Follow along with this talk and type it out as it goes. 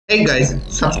Hey guys,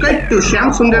 subscribe to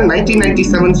Shamsundar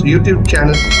 1997's YouTube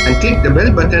channel and click the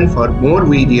bell button for more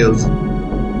videos.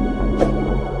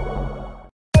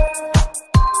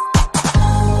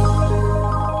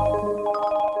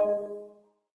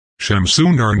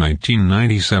 Shamsundar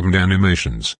 1997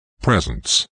 Animations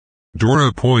presents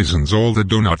Dora poisons all the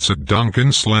donuts at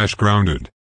Dunkin/Grounded,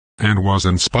 and was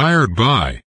inspired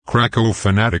by Krakow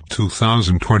Fanatic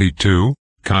 2022,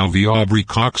 Kyle the Aubrey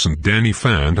Cox and Danny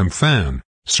Phantom Fan,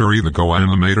 Suri the Go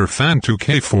Animator Fan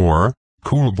 2K4,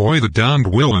 Cool Boy the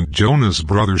Downed Will and Jonas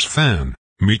Brothers Fan,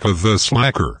 Mika the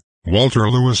Slacker, Walter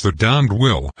Lewis the Downed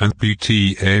Will and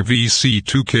PTAVC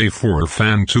 2K4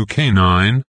 Fan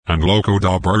 2K9, and Loco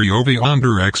da Barrio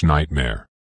Under X Nightmare.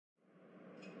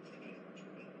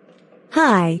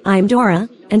 Hi, I'm Dora,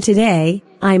 and today,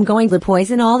 I'm going to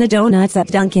poison all the donuts at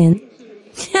Dunkin'.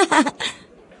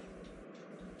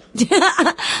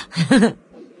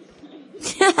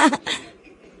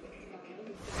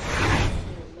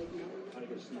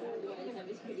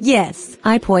 Yes,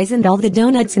 I poisoned all the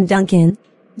donuts in Dunkin'.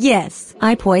 Yes,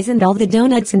 I poisoned all the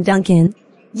donuts in Dunkin'.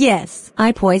 Yes,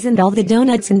 I poisoned all the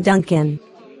donuts in Dunkin'.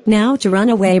 Now to run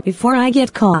away before I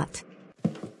get caught.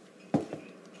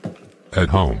 At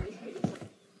home.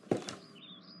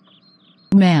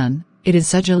 Man, it is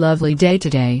such a lovely day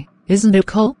today, isn't it,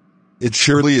 Cole? It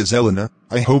surely is, Elena.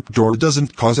 I hope Dora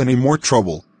doesn't cause any more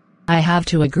trouble. I have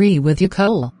to agree with you,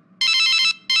 Cole.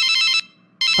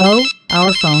 Oh,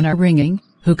 our phone are ringing.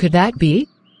 Who could that be?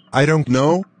 I don't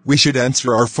know. We should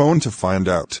answer our phone to find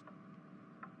out.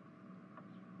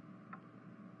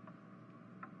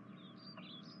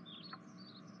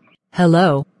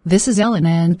 Hello, this is Elena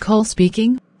and Cole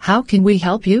speaking. How can we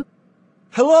help you?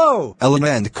 Hello, Elena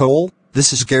and Cole.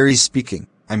 This is Gary speaking.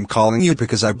 I'm calling you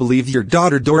because I believe your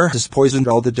daughter Dora has poisoned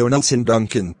all the donuts in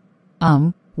Dunkin'.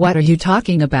 What are you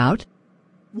talking about?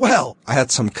 Well, I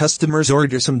had some customers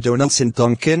order some donuts in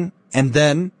Dunkin', and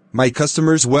then, my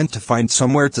customers went to find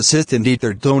somewhere to sit and eat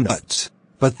their donuts.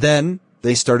 But then,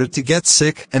 they started to get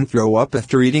sick and throw up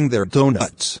after eating their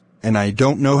donuts. And I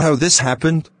don't know how this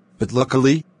happened, but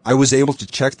luckily, I was able to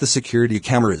check the security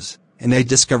cameras, and I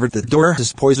discovered that Dora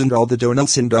has poisoned all the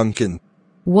donuts in Dunkin'.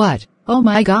 What? Oh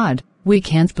my god, we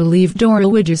can't believe Dora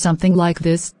would do something like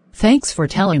this. Thanks for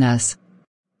telling us.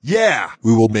 Yeah!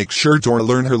 We will make sure Dora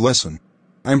learn her lesson.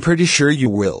 I'm pretty sure you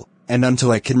will, and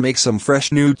until I can make some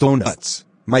fresh new donuts,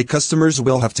 my customers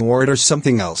will have to order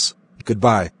something else.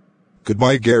 Goodbye.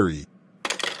 Goodbye, Gary.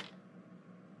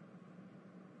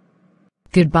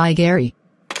 Goodbye, Gary.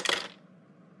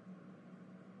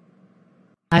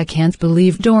 I can't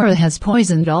believe Dora has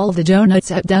poisoned all the donuts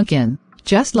at Dunkin',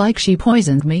 just like she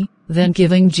poisoned me, then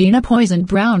giving Gina poisoned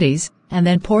brownies, and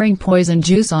then pouring poison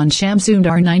juice on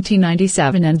Shamsundar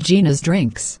 1997 and Gina's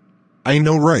drinks. I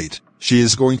know, right? She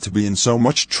is going to be in so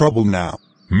much trouble now.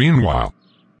 Meanwhile.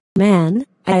 Man,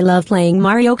 I love playing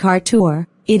Mario Kart Tour.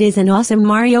 It is an awesome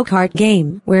Mario Kart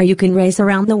game where you can race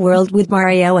around the world with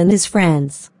Mario and his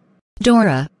friends.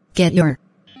 Dora, get your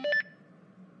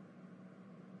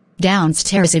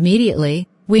downstairs immediately.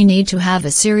 We need to have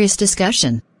a serious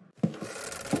discussion.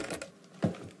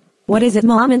 What is it,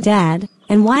 Mom and Dad?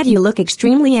 And why do you look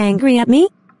extremely angry at me?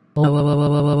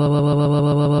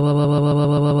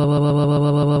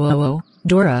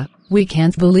 Dora, we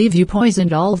can't believe you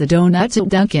poisoned all the donuts at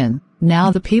Dunkin'.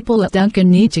 Now the people at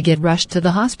Dunkin' need to get rushed to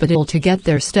the hospital to get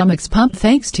their stomachs pumped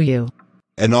thanks to you.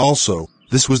 And also,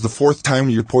 this was the fourth time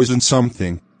you poisoned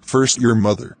something. First your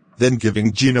mother, then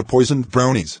giving Gina poisoned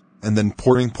brownies, and then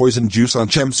pouring poison juice on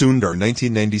Shamsundar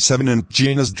 1997 and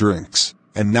Gina's drinks.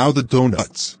 And now the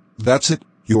donuts. That's it.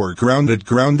 You are grounded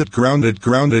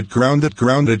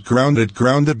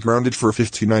for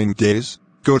 59 days.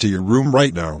 Go to your room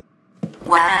right now.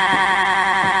 Wow.